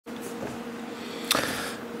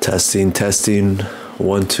Testing, testing,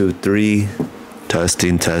 1, 2, 3.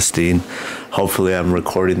 Testing, testing. Hopefully I'm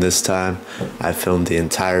recording this time. I filmed the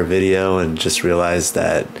entire video and just realized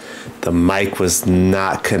that the mic was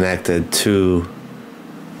not connected to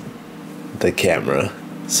the camera.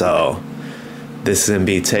 So this is gonna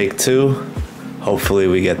be take 2. Hopefully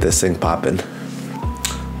we get this thing popping.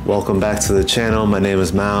 Welcome back to the channel. My name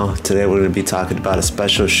is Mao. Today we're going to be talking about a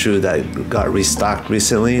special shoe that got restocked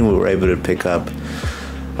recently and we were able to pick up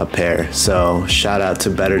a pair. So shout out to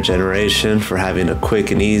Better Generation for having a quick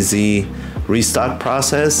and easy restock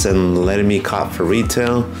process and letting me cop for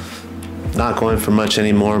retail. Not going for much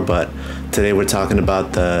anymore, but today we're talking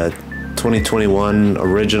about the 2021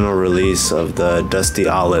 original release of the Dusty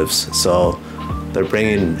Olives. So they're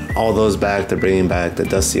bringing all those back. They're bringing back the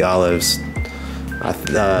Dusty Olives,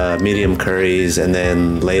 medium curries, and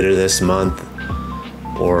then later this month,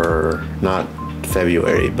 or not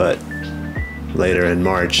February, but later in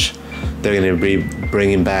March, they're going to be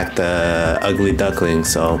bringing back the Ugly Duckling.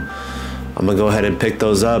 So I'm gonna go ahead and pick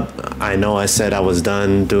those up. I know I said I was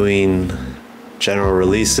done doing general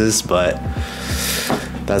releases, but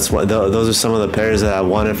that's what those are some of the pairs that I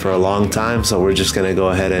wanted for a long time. So we're just gonna go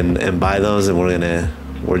ahead and buy those, and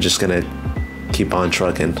we're just gonna keep on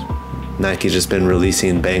trucking. Nike's just been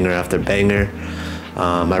releasing banger after banger.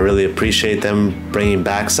 I really appreciate them bringing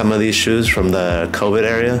back some of these shoes from the COVID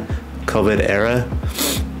era,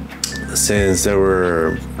 since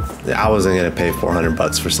I wasn't gonna pay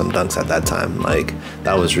 $400 for some Dunks at that time. Like,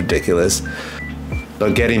 that was ridiculous.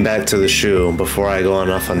 But getting back to the shoe, before I go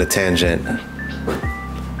off on the tangent,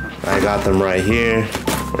 I got them right here.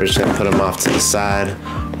 We're just gonna put them off to the side.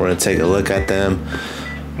 We're gonna take a look at them.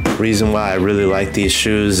 Reason why I really like these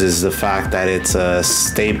shoes is the fact that it's a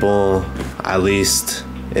staple, at least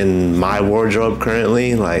in my wardrobe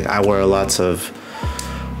currently. Like, I wear lots of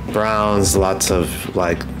browns, lots of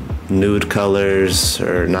like nude colors,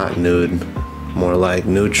 or not nude, more like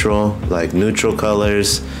neutral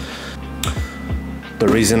colors. The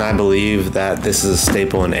reason I believe that this is a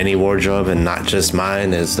staple in any wardrobe and not just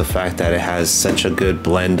mine is the fact that it has such a good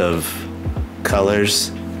blend of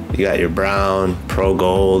colors. You got your brown, pro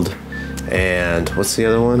gold, and what's the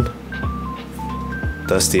other one?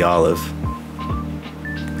 Dusty olive.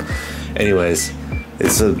 Anyways,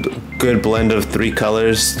 it's a good blend of 3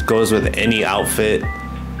 colors. Goes with any outfit.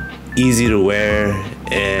 Easy to wear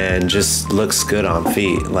and just looks good on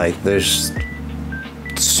feet. Like, there's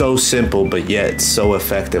so simple but yet so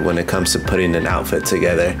effective when it comes to putting an outfit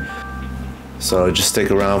together. So just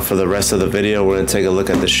stick around for the rest of the video. We're gonna take a look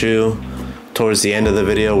at the shoe. Towards the end of the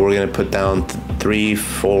video, we're gonna put down 3,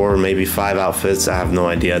 4, maybe 5 outfits. I have no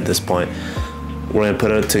idea at this point. We're gonna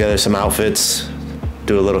put together some outfits,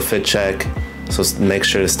 do a little fit check. So make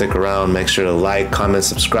sure to stick around. Make sure to like, comment,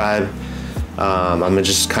 subscribe. I'm gonna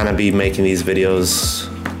just kind of be making these videos,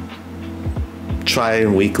 try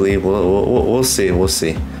weekly. We'll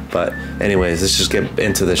see. But anyways, let's just get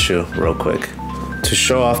into the shoe real quick. To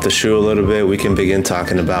show off the shoe a little bit, we can begin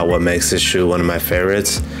talking about what makes this shoe one of my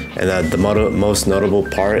favorites. And that the most notable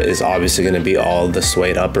part is obviously going to be all the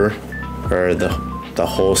suede upper, or the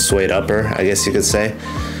whole suede upper, I guess you could say.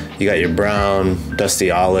 You got your brown,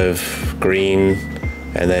 dusty olive, green,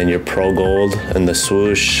 and then your pro gold and the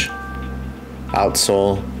swoosh,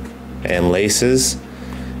 outsole, and laces.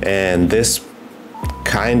 And this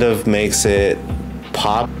kind of makes it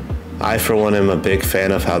pop. I, for one, am a big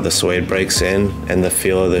fan of how the suede breaks in and the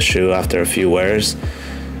feel of the shoe after a few wears.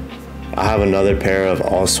 I have another pair of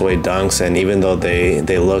all suede Dunks, and even though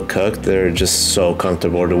they look cooked, they're just so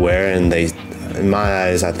comfortable to wear, and they, in my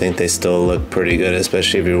eyes, I think they still look pretty good,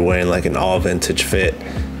 especially if you're wearing like an all vintage fit.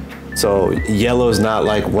 So yellow is not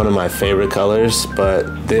like one of my favorite colors,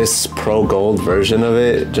 but this pro gold version of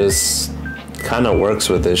it just kind of works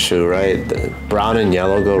with this shoe, right? The brown and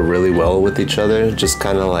yellow go really well with each other, just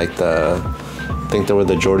kind of like I think they were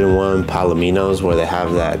the Jordan 1 Palominos, where they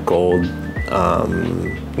have that gold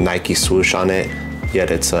Nike swoosh on it, yet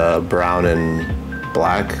it's a brown and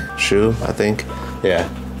black shoe, I think. Yeah.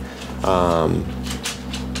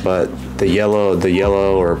 But the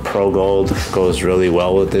yellow or pro gold goes really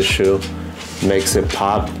well with this shoe, makes it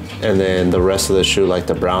pop, and then the rest of the shoe, like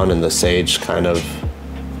the brown and the sage, kind of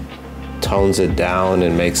tones it down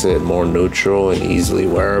and makes it more neutral and easily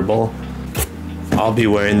wearable. I'll be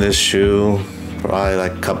wearing this shoe probably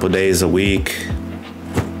like a couple days a week,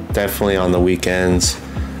 definitely on the weekends.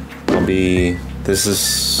 This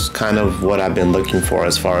is kind of what I've been looking for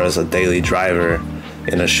as far as a daily driver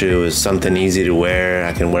in a shoe, is something easy to wear.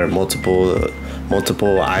 I can wear multiple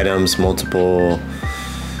items, multiple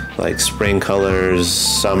like spring colors,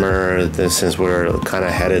 summer, since we're kind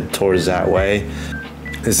of headed towards that way.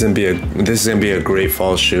 This is gonna be a great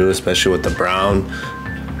fall shoe, especially with the brown.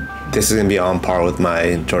 This is gonna be on par with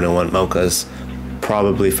my Jordan 1 Mochas,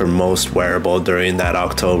 probably for most wearable during that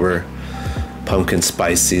October pumpkin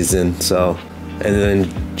spice season. So, and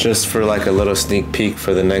then just for like a little sneak peek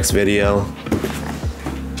for the next video,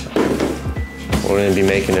 we're gonna be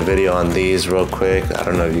making a video on these real quick. I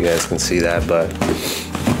don't know if you guys can see that, but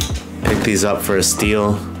picked these up for a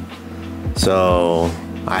steal. So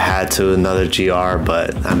I had to another GR,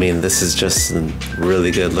 but I mean, this is just a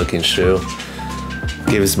really good looking shoe.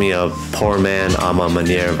 Gives me a poor man a ma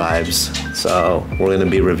maniere vibes. So we're gonna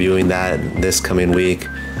be reviewing that this coming week.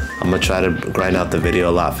 I'm gonna try to grind out the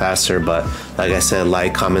video a lot faster, but like I said,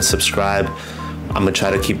 like, comment, subscribe. I'm gonna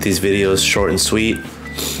try to keep these videos short and sweet.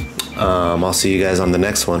 I'll see you guys on the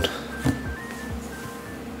next one.